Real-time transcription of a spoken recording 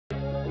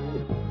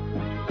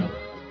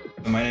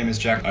My name is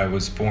Jack. I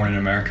was born in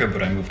America,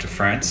 but I moved to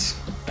France,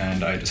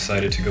 and I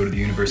decided to go to the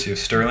University of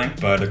Stirling,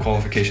 but the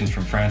qualifications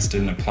from France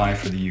didn't apply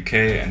for the UK,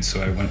 and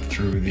so I went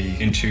through the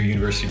INTO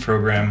University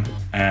program,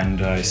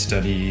 and I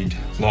studied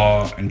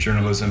law and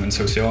journalism and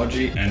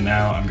sociology, and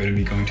now I'm going to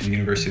be going to the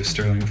University of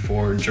Stirling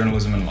for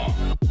journalism and law.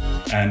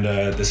 And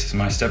this is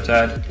my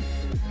stepdad,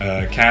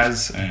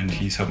 Kaz, and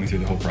he's helped me through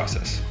the whole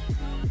process.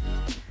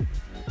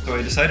 So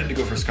I decided to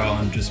go for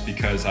Scotland just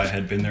because I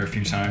had been there a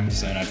few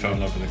times and I fell in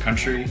love with the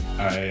country.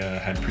 I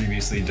had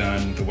previously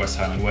done the West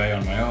Highland Way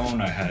on my own.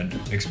 I had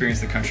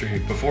experienced the country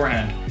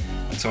beforehand,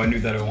 and so I knew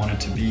that I wanted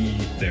to be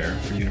there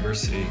for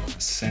university.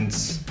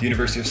 Since the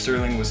University of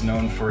Stirling was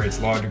known for its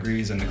law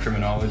degrees and the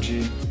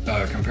criminology,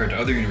 compared to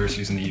other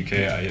universities in the UK,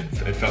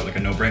 it felt like a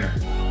no-brainer.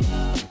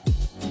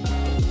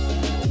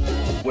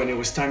 When it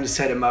was time to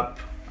set him up,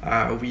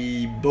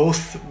 we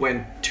both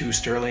went to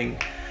Stirling.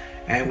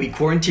 And we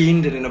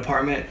quarantined in an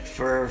apartment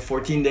for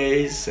 14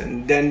 days,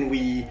 and then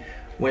we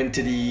went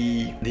to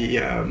the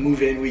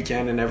move-in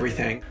weekend and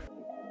everything.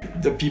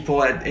 The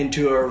people at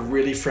INTO are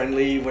really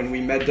friendly. When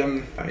we met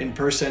them in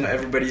person,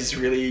 everybody's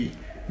really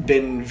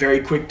been very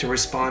quick to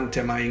respond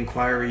to my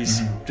inquiries.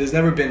 There's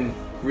never been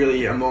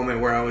really a moment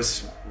where I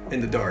was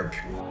in the dark.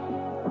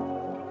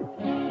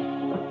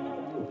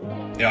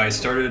 Yeah, I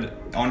started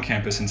on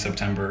campus in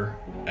September,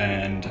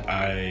 and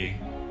I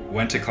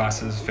went to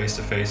classes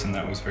face-to-face, and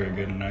that was very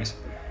good and nice.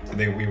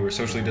 We were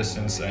socially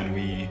distanced, and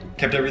we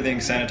kept everything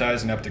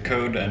sanitized and up to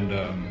code, and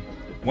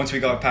once we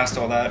got past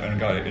all that and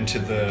got into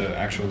the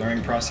actual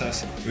learning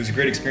process, it was a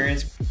great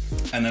experience.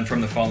 And then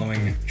from the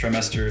following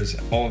trimesters,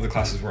 all of the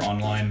classes were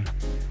online.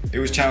 It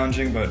was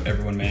challenging, but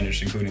everyone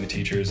managed, including the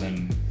teachers,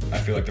 and I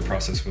feel like the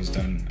process was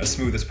done as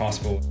smooth as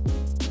possible.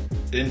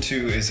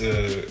 INTO is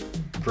a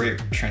great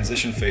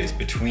transition phase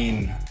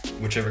between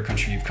whichever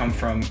country you've come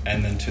from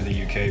and then to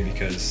the UK,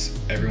 because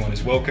everyone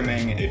is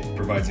welcoming, it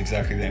provides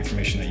exactly the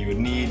information that you would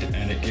need,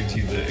 and it gives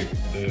you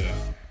the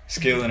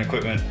skill and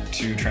equipment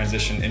to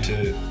transition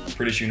into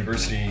British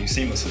university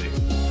seamlessly.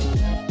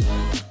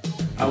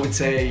 I would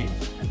say,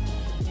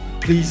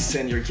 please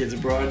send your kids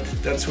abroad.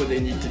 That's what they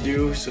need to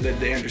do, so that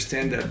they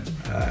understand that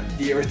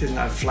the earth is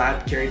not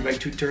flat, carried by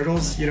two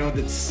turtles. You know,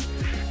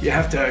 you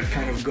have to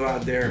kind of go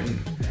out there and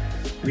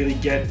really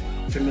get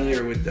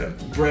familiar with the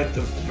breadth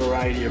of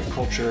variety of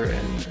culture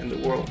and the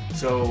world.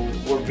 So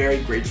we're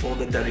very grateful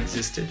that that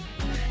existed.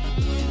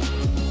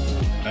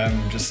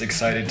 I'm just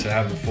excited to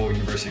have the full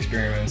university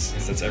experience,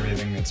 because that's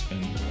everything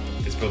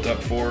it's built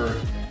up for.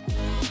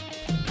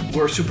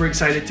 We're super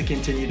excited to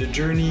continue the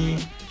journey,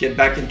 get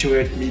back into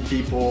it, meet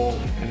people,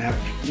 and have,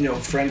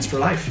 friends for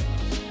life.